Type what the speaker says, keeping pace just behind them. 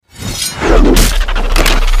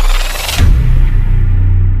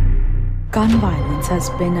Gun violence has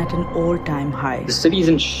been at an all-time high. The city is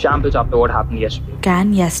in shambles after what happened yesterday.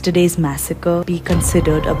 Can yesterday's massacre be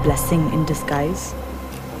considered a blessing in disguise?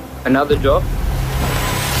 Another job?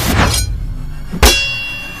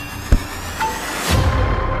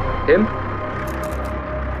 Him?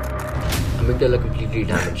 Amygdala completely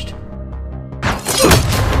damaged.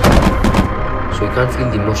 So he can't feel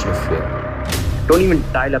the emotion of fear. Don't even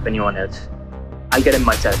dial up anyone else. I'll get him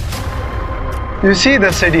myself. You see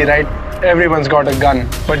the city, right? Everyone's got a gun,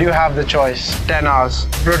 but you have the choice. 10 hours.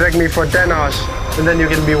 Protect me for 10 hours, and then you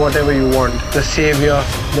can be whatever you want. The savior,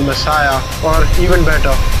 the messiah, or even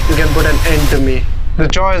better, you can put an end to me. The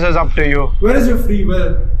choice is up to you. Where is your free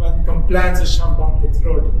will when compliance is shoved down your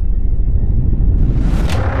throat?